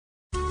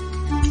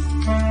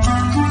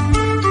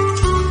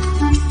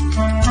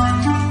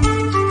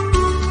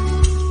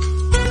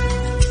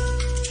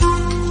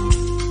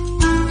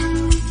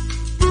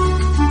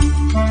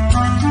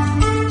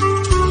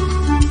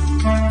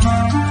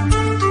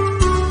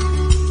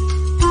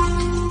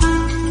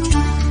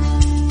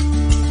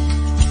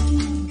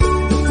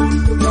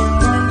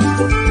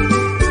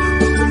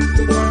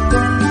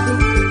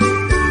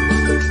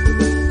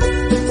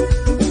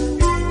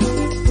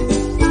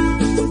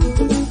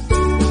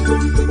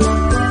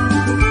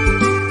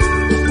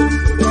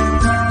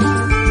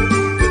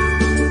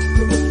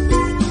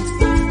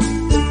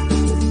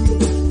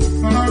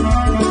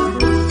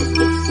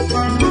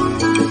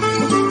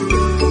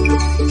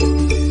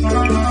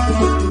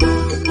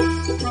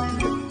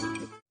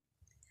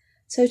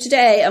So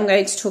today I'm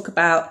going to talk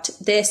about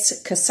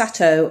this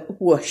COSATTO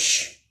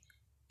Woosh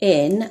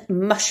in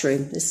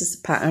mushroom. This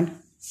is the pattern.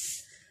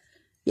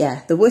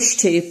 Yeah, the Woosh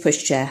 2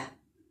 pushchair.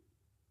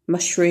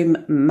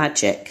 Mushroom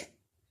magic.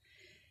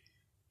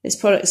 This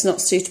product is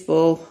not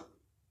suitable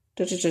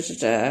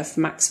for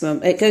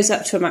maximum. It goes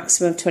up to a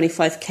maximum of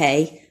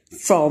 25k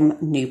from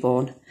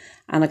newborn.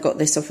 And I got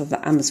this off of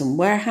the Amazon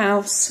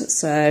warehouse.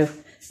 So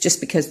just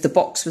because the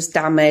box was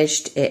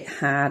damaged, it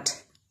had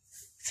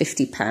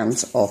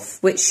 £50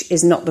 off, which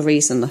is not the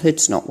reason the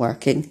hood's not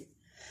working,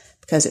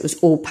 because it was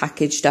all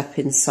packaged up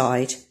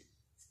inside.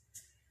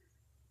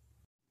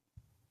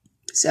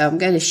 So I'm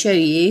going to show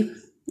you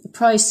the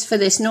price for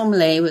this.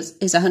 Normally is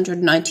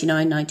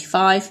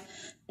 £199.95.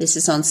 This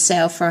is on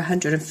sale for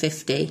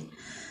 £150.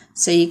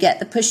 So you get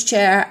the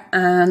pushchair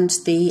and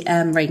the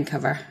rain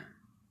cover,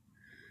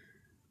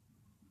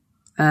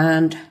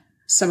 and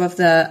some of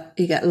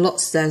you get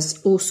lots.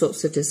 There's all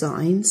sorts of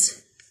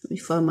designs. Let me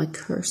find my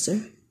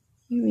cursor.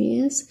 Here he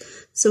is.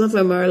 Some of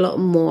them are a lot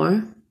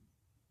more.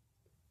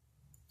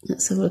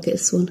 Let's have a look at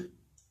this one.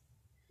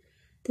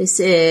 This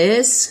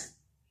is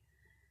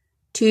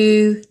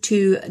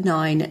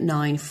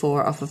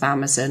 $229.94 off of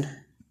Amazon.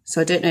 So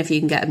I don't know if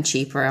you can get them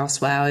cheaper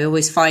elsewhere. I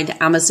always find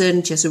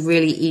Amazon just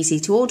really easy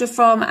to order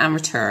from and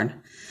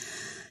return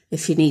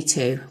if you need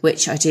to,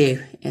 which I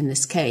do in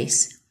this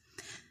case.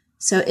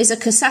 So it's a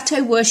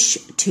COSATTO Woosh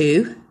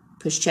 2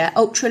 pushchair,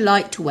 ultra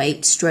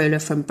lightweight stroller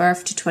from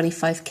birth to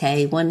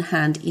 25k, one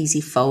hand, easy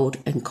fold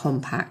and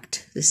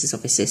compact. This is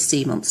obviously a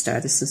sea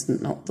monster. This is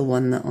not the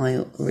one that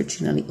I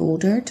originally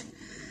ordered.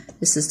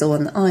 This is the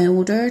one that I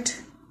ordered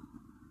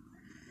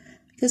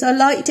because I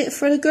liked it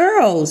for the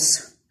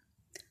girls.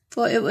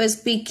 Thought it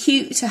would be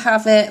cute to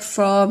have it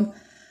from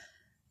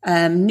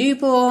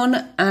newborn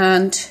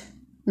and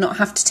not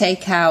have to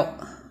take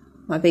out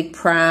my big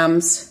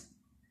prams.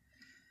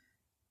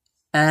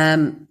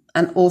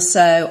 And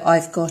also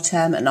I've got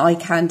an eye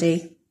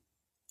candy,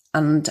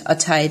 and I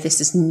tell you, this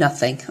is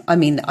nothing. I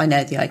mean, I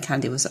know the eye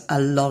candy was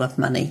a lot of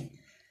money,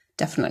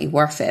 definitely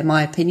worth it in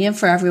my opinion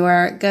for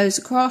everywhere it goes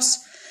across.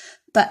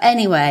 But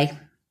anyway,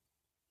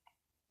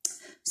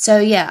 so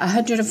yeah,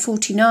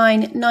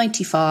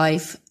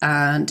 $149.95,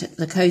 and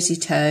the Cozy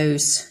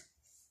Toes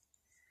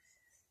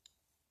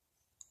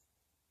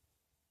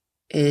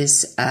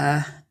is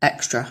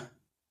extra.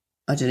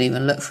 I didn't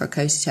even look for a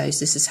Cozy Toes.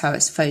 This is how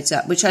it folds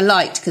up, which I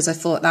liked because I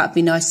thought that'd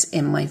be nice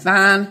in my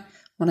van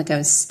when I go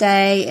and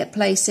stay at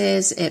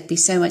places. It'd be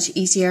so much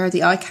easier.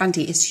 The eye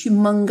candy is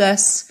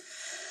humongous,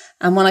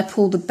 and when I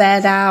pull the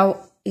bed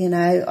out, you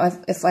know,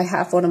 if I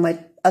have one of my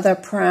other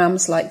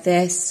prams like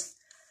this,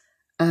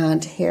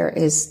 and here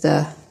is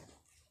the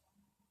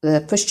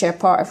pushchair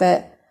part of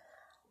it,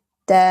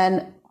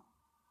 then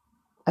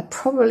I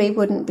probably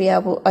wouldn't be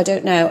able. I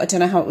don't know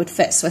how it would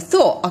fit. So I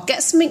thought I'll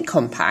get something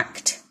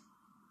compact.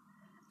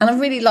 And I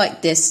really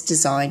like this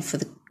design for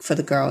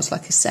the girls,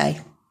 like I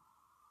say.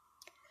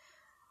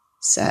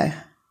 So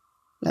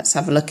let's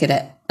have a look at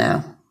it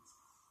now.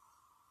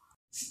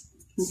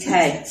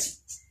 Okay.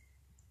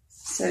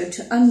 So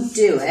to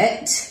undo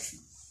it,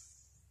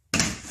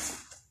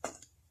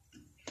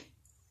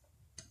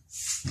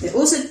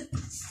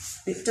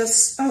 it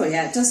does. Oh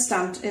yeah, it does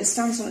stand. It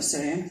stands on its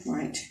own,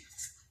 right?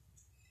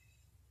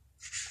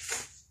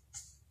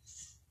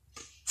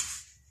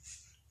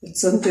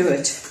 Let's undo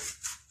it.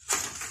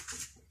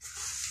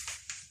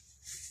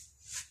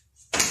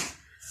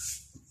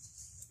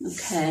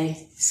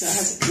 Okay, so it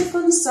has a clip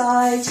on the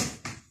side.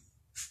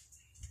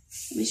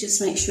 Let me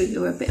just make sure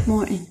you're a bit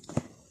more in.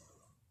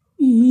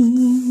 There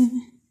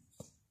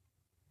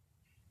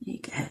you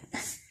go.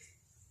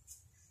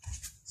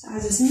 So it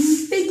has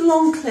this big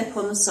long clip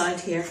on the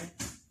side here.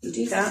 You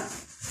do that,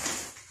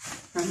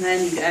 and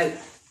then you go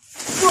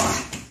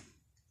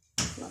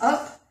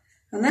up,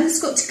 and then it's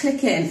got to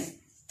click in.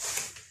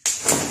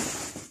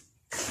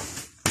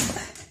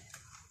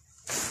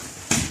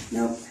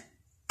 Nope.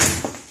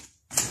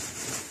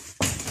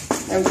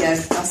 There we go,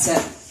 that's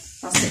it.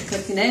 That's it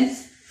clicking in.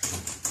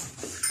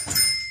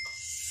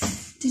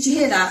 Did you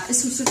hear that?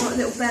 It's also got a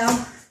little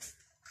bell.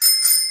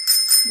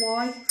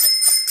 Why?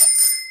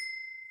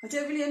 I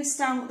don't really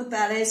understand what the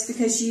bell is,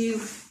 because you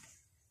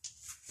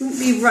wouldn't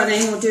be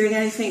running or doing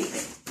anything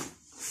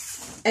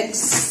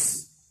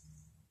exercise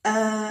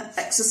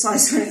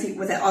or anything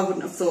with it. I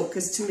wouldn't have thought,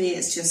 because to me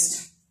it's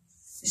just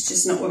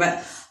not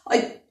worth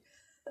it.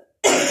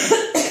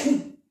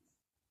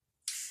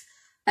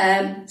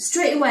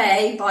 Straight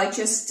away, by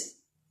just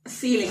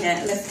feeling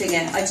it, lifting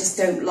it, I just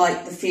don't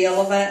like the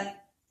feel of it.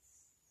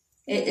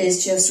 It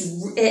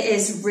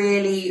is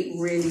really,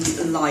 really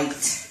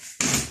light.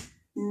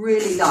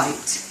 Really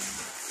light.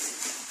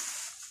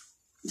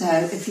 So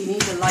if you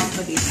need a light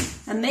body,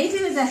 and maybe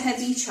with a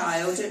heavy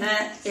child in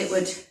it, it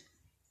would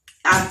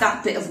add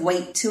that bit of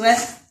weight to it.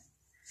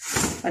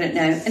 I don't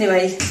know.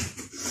 Anyway,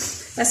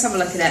 let's have a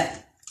look at it.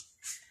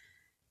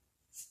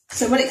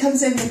 So when it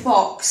comes in the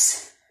box,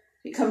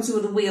 it comes with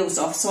all the wheels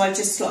off, so I've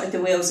just slotted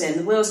the wheels in.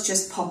 The wheels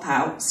just pop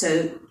out,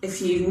 so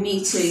if you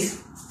need to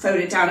fold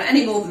it down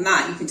any more than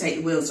that, you can take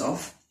the wheels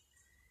off.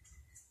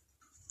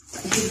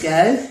 Here you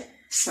go.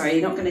 Sorry,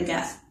 you're not going to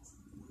get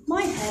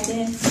my head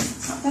in.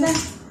 It's not going to.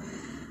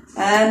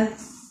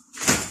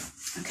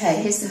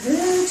 Okay, here's the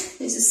hood.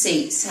 Here's the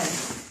seat. So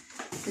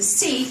the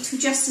seat,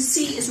 just the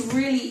seat, is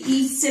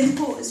really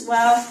simple as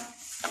well.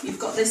 You've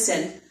got this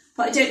in,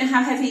 but I don't know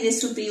how heavy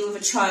this would be with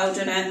a child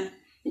in it.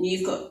 And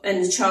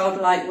the child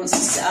like wants to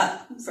sit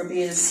up for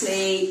being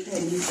asleep,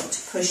 and you've got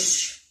to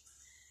push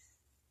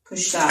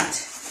that.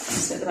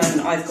 So at the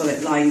moment I've got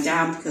it lying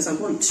down because I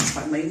want to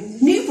try my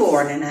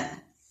newborn in it.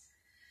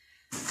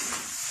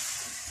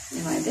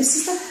 Anyway, this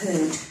is the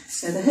hood.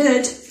 So the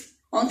hood,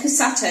 on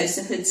COSATTOs,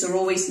 the hoods are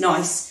always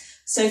nice.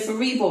 So for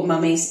Reborn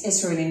mummies,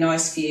 it's really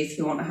nice for you if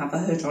you want to have a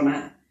hood on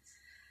it.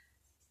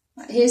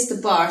 Here's the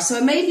bar. So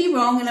I may be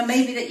wrong, and it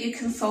may be that you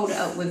can fold it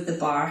up with the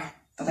bar,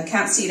 but I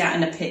can't see that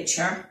in the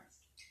picture.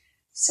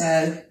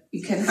 So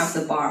you can have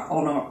the bar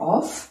on or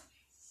off.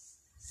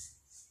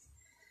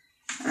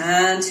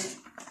 And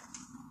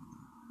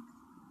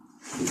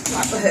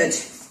like the hood.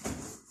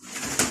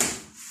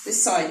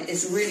 This side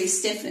is really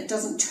stiff and it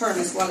doesn't turn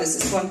as well as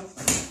this one.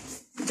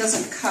 It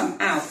doesn't come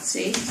out,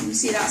 see? Can you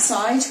see that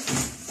side?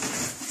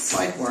 This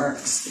side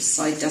works, this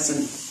side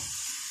doesn't.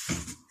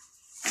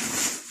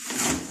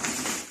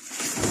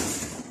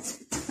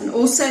 And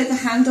also the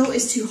handle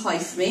is too high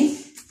for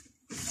me.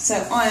 So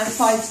I am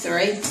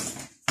 5'3".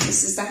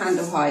 This is the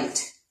handle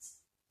height.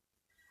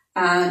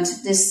 And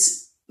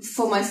this,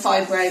 for my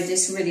fibro,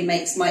 this really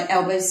makes my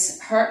elbows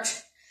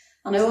hurt.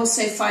 And I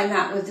also find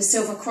that with the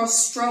Silver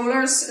Cross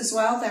strollers as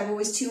well, they're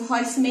always too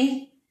high for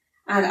me.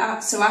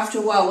 And so after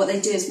a while, what they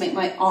do is make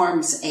my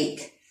arms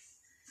ache.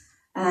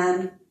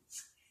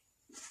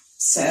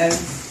 So,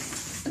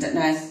 I don't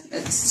know,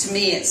 to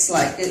me it's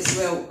like, it's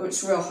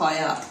real high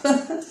up.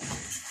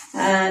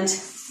 And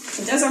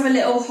it does have a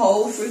little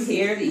hole through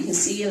here that you can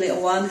see, a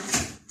little one.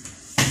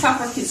 The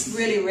fabric is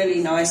really,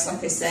 really nice,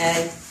 like I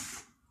said.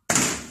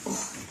 Oh,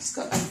 it's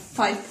got a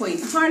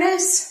 5-point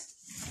harness.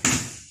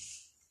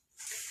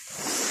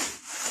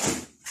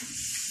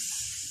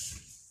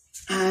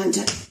 And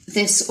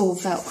this all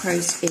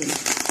velcros in.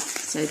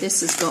 So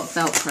this has got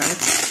velcro,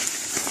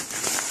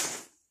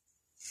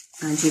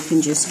 and you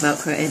can just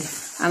velcro it in.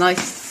 And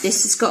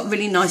this has got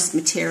really nice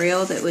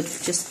material that would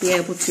just be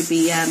able to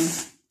be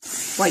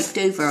wiped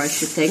over, I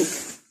should think,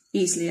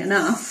 easily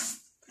enough.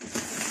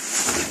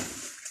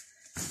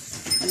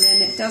 And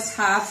then it does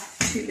have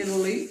 2 little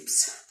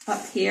loops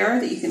up here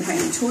that you can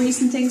hang toys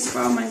and things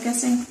from, I'm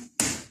guessing.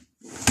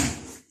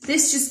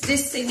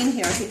 This thing in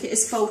here, I think it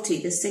is faulty.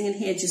 This thing in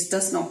here just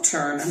does not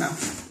turn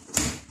enough.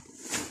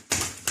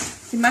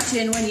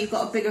 Imagine when you've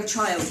got a bigger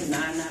child in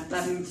there and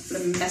they're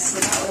messing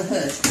about with the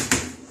hood.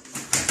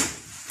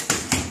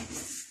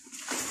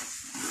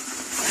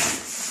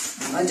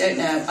 I don't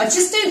know. I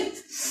just don't.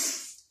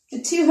 The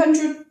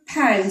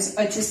 £200,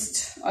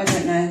 I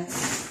don't know.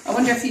 I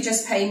wonder if you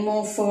just pay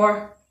more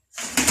for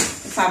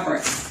the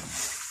fabric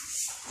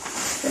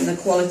than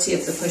the quality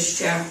of the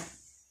pushchair.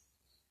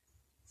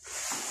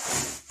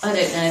 I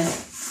don't know.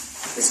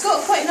 It's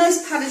got quite a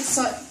nice padded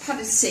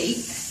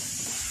seat.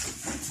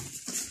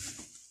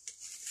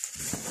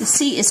 The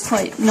seat is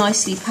quite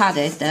nicely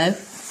padded though.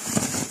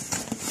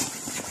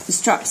 The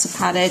straps are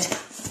padded.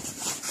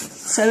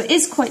 So it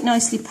is quite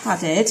nicely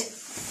padded.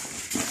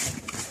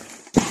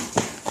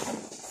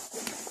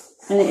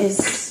 And it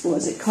is, what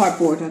is it,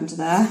 cardboard under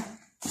there.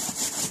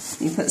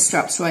 You put the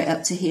straps right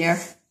up to here.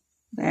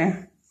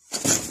 There.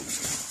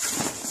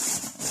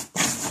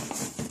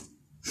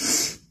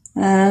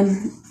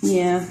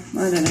 Yeah,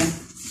 I don't know.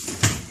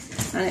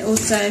 And it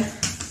also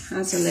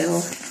has a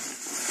little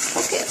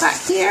pocket back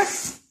here.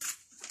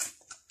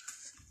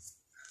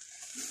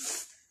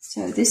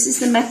 So this is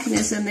the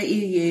mechanism that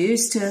you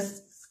use to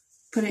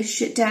put it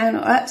shit down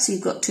or up. So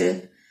you've got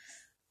to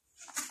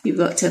be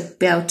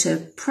able to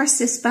press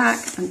this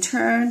back and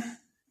turn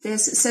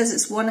this. It says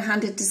it's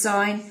one-handed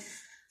design,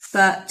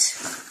 but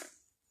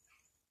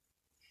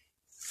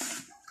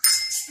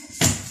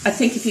I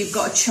think if you've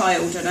got a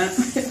child in it,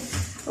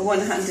 a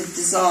one-handed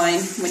design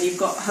when you've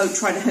got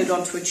trying to hold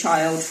on to a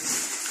child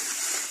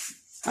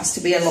has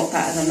to be a lot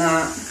better than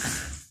that.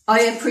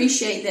 I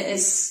appreciate that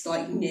it's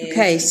like new.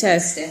 Okay, so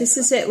this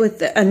is it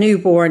with a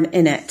newborn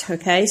in it.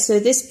 Okay, so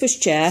this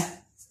pushchair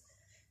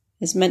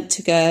is meant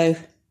to go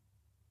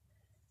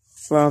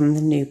from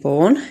the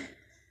newborn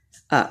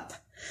up,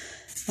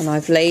 and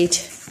I've laid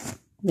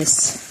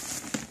this.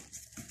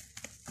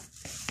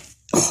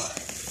 Oh,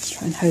 let's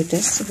try and hold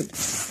this.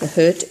 The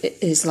hood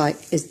is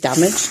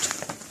damaged.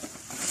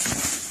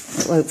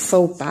 It won't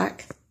fold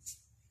back.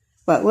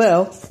 Well, it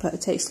will, but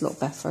it takes a lot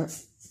of effort.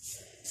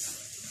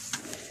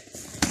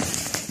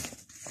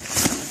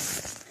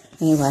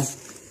 Anyway,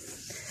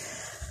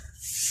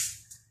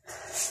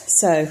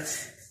 so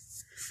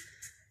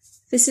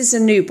this is a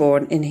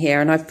newborn in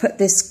here, and I've put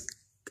this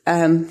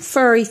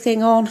furry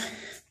thing on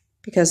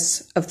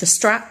because of the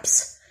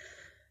straps.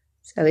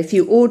 So if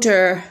you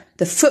order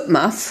the foot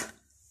muff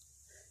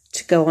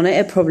to go on it,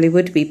 it probably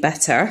would be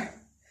better.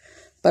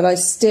 But I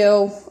just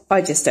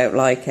don't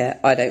like it.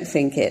 I don't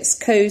think it's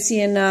cozy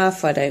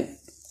enough. I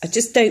I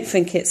just don't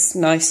think it's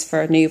nice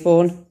for a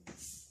newborn.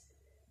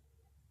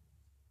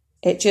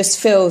 It just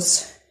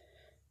feels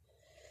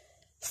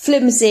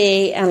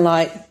flimsy and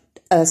like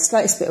a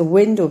slightest bit of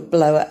wind will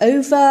blow it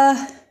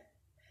over.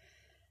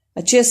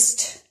 I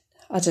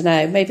don't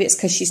know, maybe it's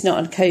because she's not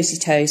on Cozy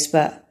Toes,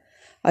 but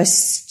I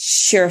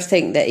sure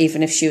think that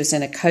even if she was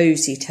in a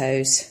Cozy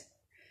Toes,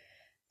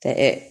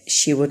 that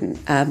she wouldn't,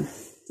 I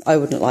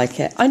wouldn't like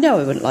it. I know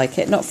I wouldn't like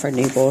it, not for a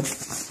newborn.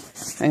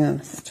 Hang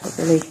on, I'll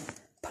really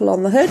pull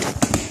on the hood.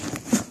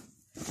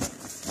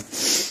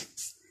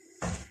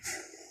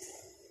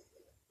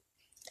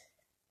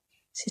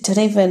 So it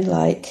doesn't even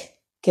like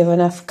give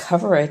enough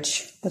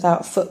coverage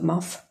without a foot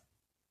muff.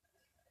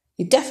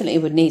 You definitely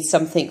would need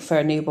something for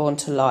a newborn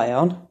to lie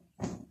on.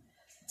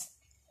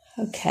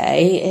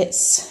 Okay,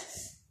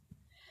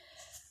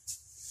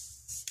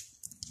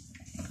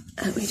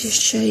 let me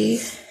just show you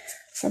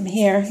from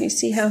here. You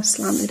see how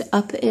slanted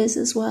up it is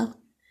as well?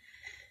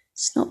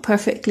 It's not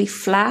perfectly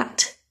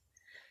flat.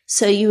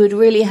 So you would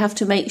really have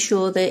to make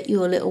sure that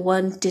your little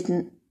one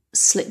didn't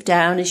slip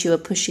down as you were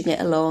pushing it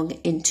along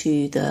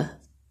into the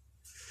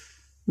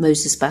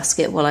Moses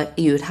basket. Well,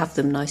 you would have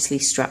them nicely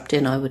strapped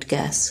in, I would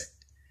guess.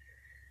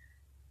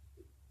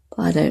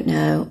 But I don't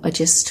know. I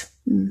just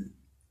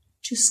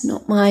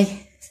not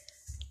my...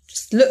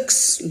 Just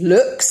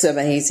looks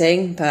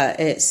amazing, but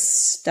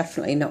it's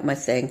definitely not my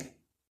thing.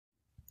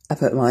 I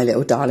put my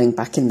little darling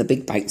back in the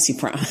big bouncy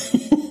pram.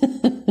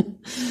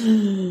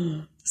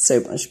 So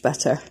much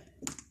better.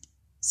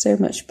 So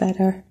much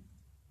better.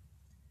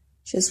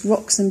 Just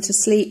rocks them to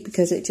sleep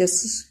because it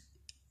just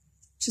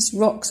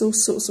rocks all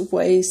sorts of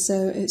ways.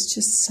 So it's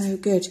just so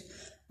good.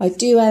 I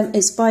do,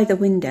 it's by the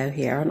window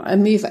here, and I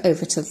move it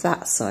over to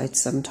that side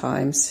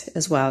sometimes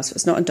as well. So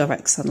it's not in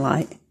direct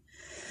sunlight.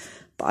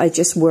 But I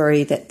just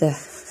worry that the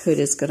hood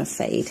is going to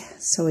fade.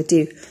 So I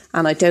do,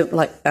 and I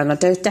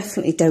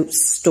definitely don't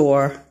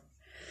store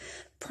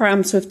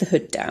prams with the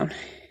hood down.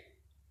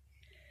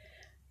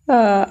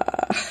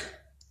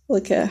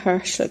 Look at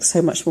her. She looks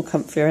so much more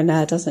comfier in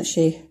there, doesn't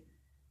she?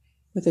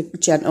 With a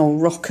gentle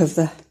rock of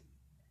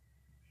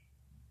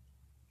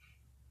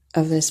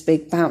this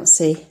big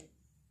bouncy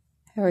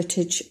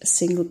Heritage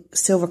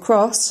silver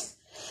cross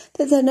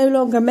that they're no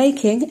longer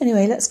making.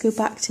 Anyway, let's go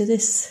back to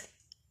this.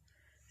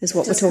 Is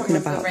what we're talking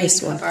about.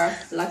 This one.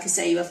 Like I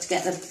say, you have to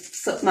get the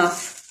foot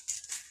muff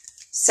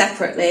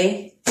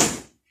separately.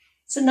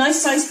 It's a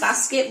nice size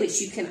basket which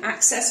you can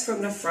access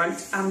from the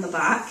front and the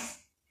back.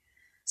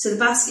 So the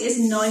basket is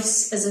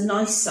nice as a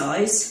nice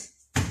size.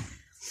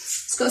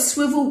 It's got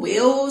swivel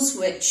wheels,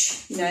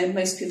 which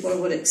most people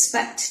would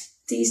expect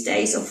these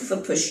days off of a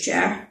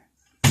pushchair.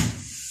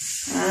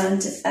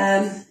 And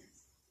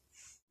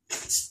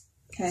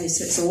okay,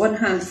 so it's a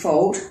one-hand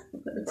fold. I'll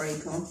put the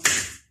brake on.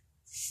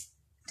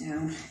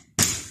 Down.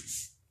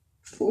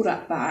 Pull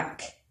that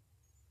back,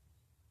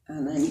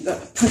 and then you've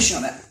got to push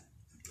on it.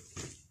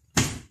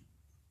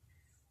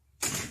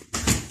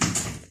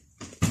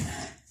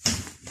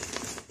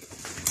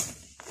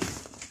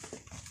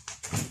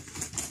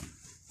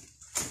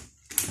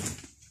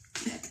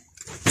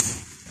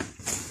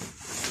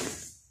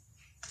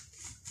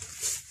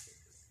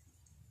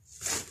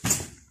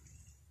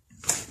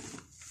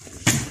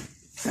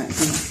 I can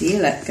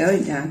feel it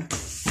going down.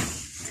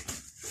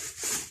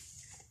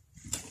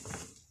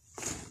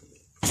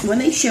 When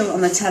they show it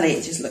on the telly,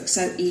 it just looks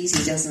so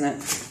easy, doesn't it?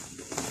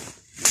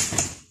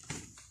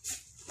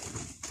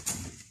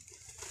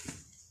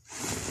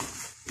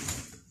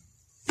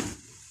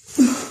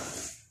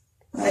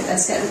 Right,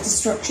 let's get the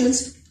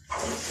instructions.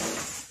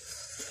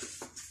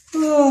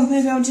 Oh,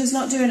 maybe I'm just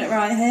not doing it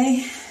right,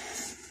 hey?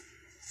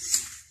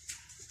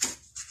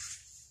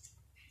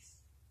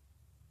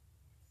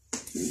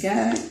 There we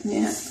go,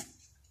 yeah.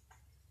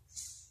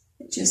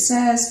 It just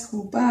says,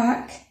 pull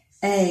back,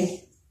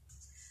 A.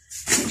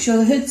 Make sure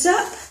the hood's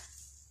up.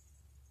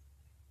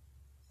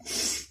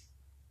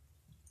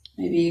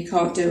 Maybe you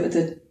can't do it with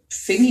the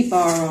thingy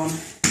bar on.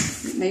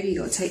 Maybe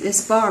you've got to take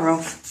this bar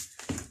off.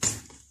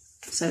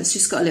 So it's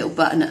just got a little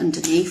button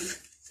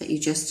underneath that you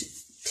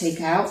just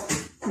take out.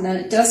 And then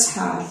it does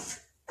have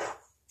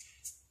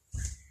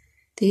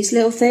these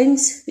little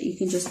things that you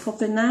can just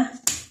pop in there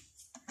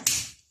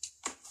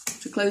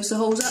to close the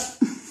holes up.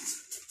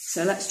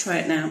 So let's try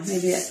it now.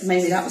 Maybe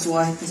that was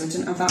why, because I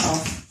didn't have that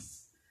off.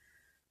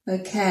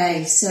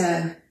 Okay,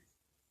 so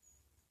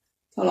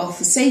pull off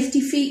the safety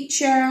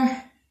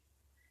feature,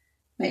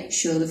 make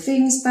sure the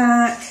thing's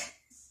back,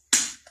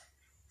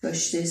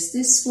 push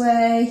this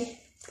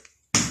way.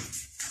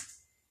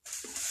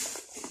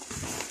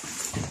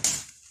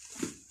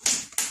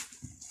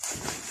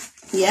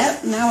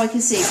 Yep, now I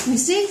can see. Can you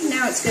see?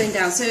 Now it's going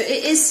down. So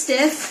it is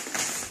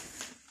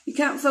stiff. You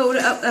can't fold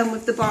it up then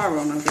with the bar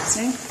on, I'm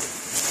guessing.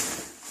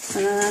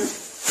 And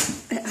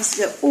it has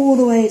to go all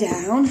the way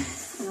down.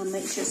 And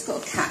make sure it's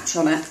got a catch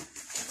on it,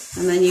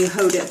 and then you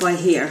hold it by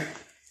here.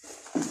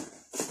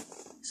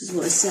 This is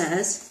what it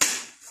says.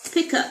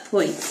 Pick up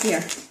point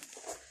here.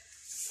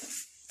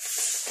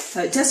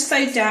 So it does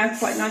fade down,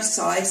 quite a nice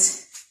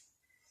size,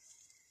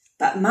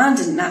 But man,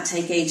 didn't that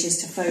take ages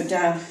to fold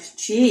down.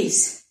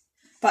 Jeez.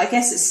 But I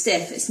guess it's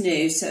stiff. It's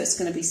new, so it's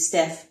going to be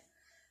stiff.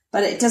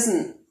 But it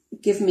doesn't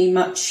give me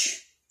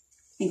much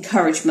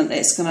encouragement that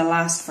it's going to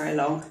last very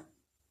long.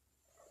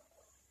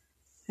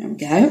 There we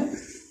go.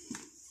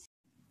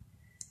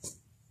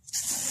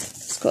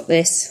 It's got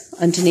this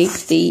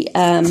underneath the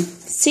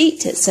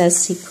seat. It says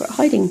secret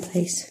hiding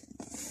place.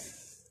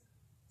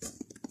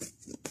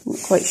 Not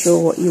quite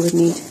sure what you would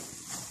need to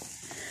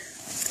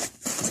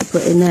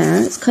put in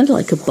there. It's kind of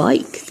like a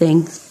bike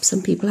thing.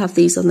 Some people have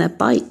these on their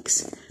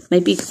bikes.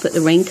 Maybe you could put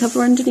the rain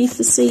cover underneath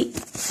the seat.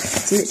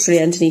 It's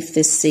literally underneath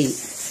this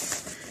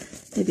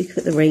seat. Maybe you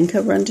could put the rain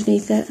cover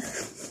underneath it.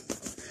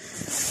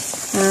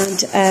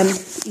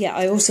 And yeah,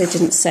 I also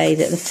didn't say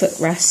that the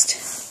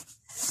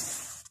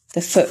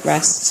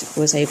footrest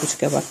was able to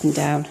go up and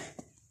down.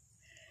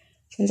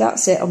 So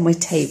that's it on my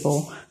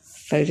table,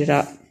 folded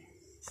up.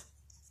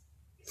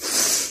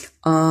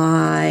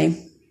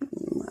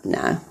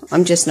 No,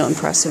 I'm just not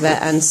impressed with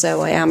it, and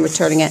so I am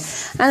returning it.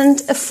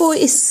 And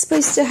it's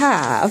supposed to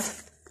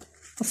have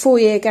a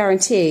 4-year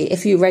guarantee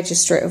if you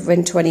register it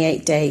within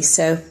 28 days.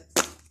 So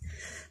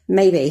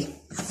maybe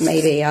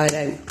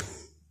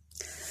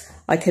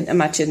I couldn't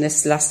imagine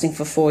this lasting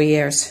for 4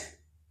 years.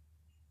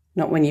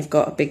 Not when you've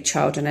got a big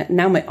child in it.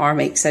 Now my arm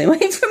aches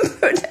anyway from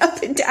putting it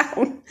up and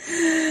down.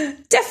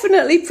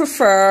 Definitely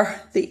prefer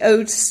the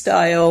old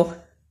style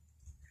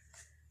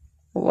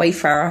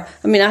Wayfarer.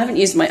 I mean, I haven't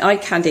used put my eye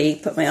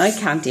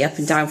candy up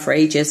and down for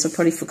ages. I've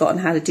probably forgotten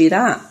how to do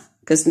that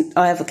because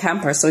I have a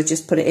camper, so I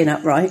just put it in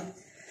upright.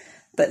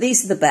 But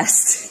these are the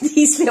best.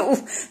 These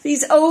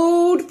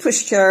old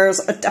pushchairs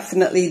are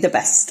definitely the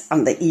best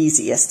and the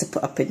easiest to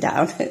put up and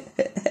down.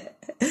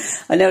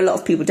 I know a lot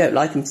of people don't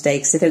like them today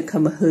because they don't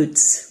come with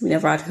hoods. We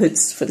never had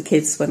hoods for the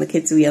kids when the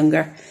kids were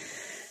younger.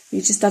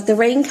 You just had the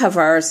rain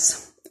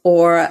covers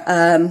or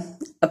a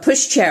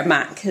pushchair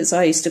mat, as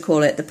I used to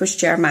call it, the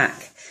pushchair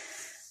mat.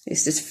 It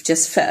used to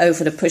just fit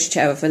over the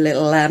pushchair with a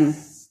little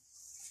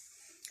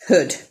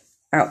hood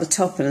out the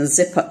top and a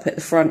zip up at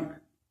the front. I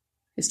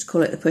used to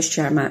call it the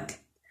pushchair mat.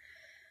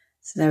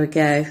 So there we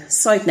go.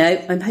 Side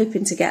note, I'm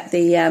hoping to get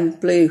the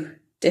blue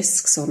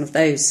discs on of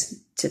those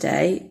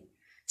tonight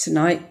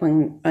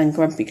when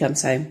Grumpy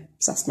comes home.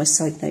 So that's my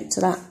side note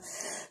to that.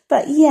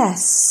 But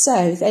yes,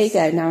 so there you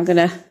go. Now I'm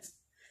going to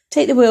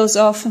take the wheels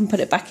off and put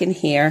it back in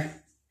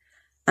here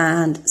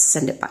and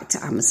send it back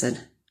to Amazon.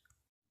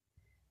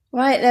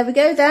 Right, there we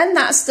go then.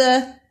 That's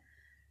the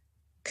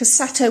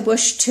COSATTO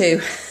WOOSH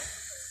 2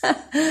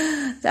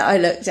 that I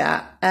looked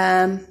at.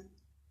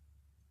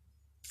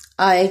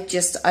 I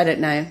don't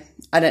know.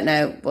 I don't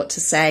know what to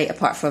say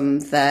apart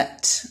from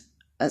that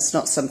it's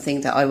not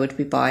something that I would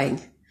be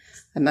buying.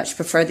 I much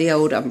prefer the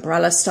old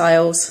umbrella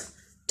styles.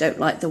 Don't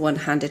like the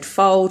one-handed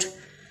fold.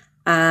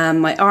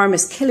 My arm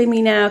is killing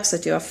me now because I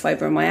do have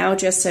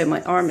fibromyalgia, so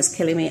my arm is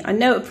killing me. I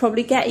know it would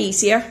probably get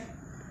easier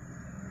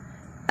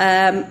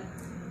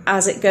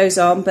as it goes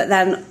on, but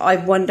then I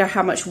wonder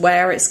how much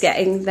wear it's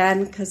getting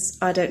then, because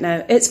I don't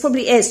know. It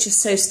probably is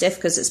just so stiff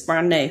because it's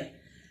brand new.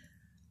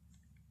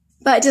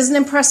 But it doesn't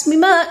impress me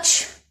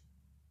much.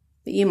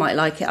 But you might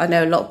like it. I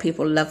know a lot of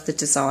people love the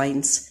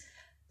designs.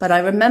 But I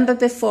remember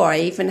before I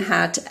even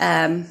had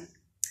a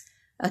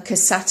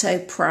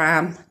COSATTO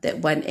pram that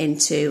went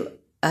into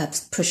a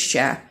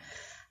pushchair.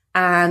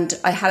 And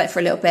I had it for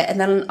a little bit. And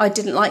then I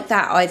didn't like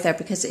that either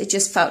because it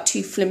just felt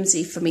too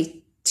flimsy for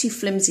me. Too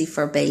flimsy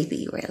for a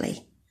baby,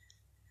 really.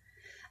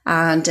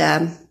 And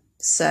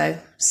so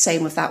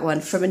same with that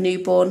one. From a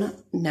newborn,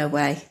 no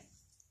way.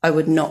 I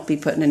would not be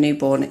putting a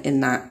newborn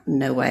in that,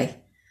 no way.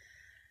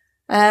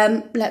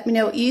 Let me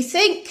know what you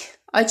think.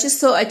 I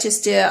just thought I'd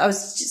just do it. I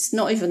was just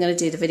not even going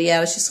to do the video. I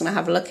was just going to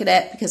have a look at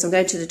it because I'm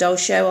going to the doll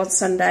show on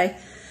Sunday.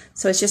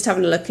 So I was just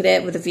having a look at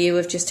it with a view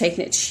of just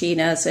taking it to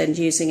Sheena's and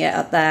using it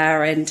up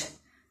there and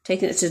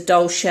taking it to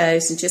doll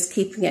shows and just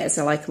keeping it as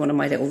like one of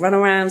my little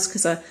runarounds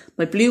because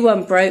my blue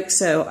one broke,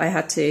 so I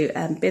had to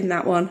bin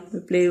that one,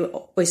 the blue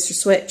oyster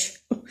switch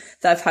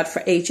that I've had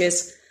for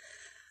ages.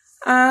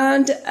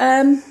 And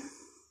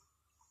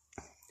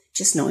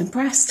just not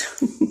impressed.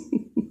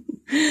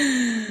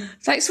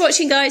 Thanks for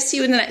watching, guys. See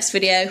you in the next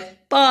video.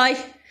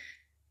 Bye.